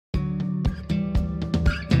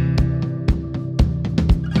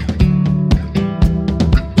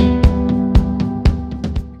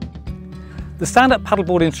The Stand Up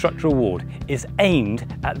Paddleboard Instructor Award is aimed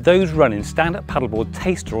at those running stand-up paddleboard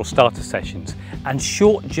taster or starter sessions and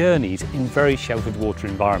short journeys in very sheltered water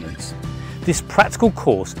environments. This practical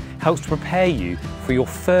course helps to prepare you for your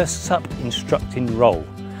first SUP instructing role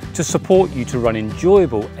to support you to run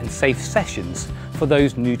enjoyable and safe sessions for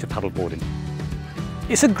those new to paddleboarding.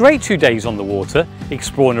 It's a great 2 days on the water,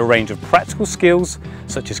 exploring a range of practical skills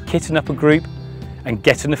such as kitting up a group and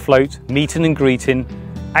getting afloat, meeting and greeting,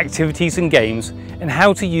 activities and games, and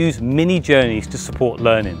how to use mini journeys to support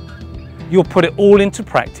learning. You'll put it all into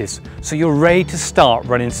practice so you're ready to start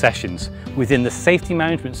running sessions within the safety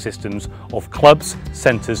management systems of clubs,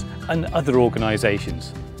 centres and other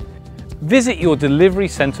organisations. Visit your delivery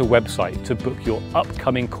centre website to book your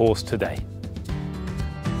upcoming course today.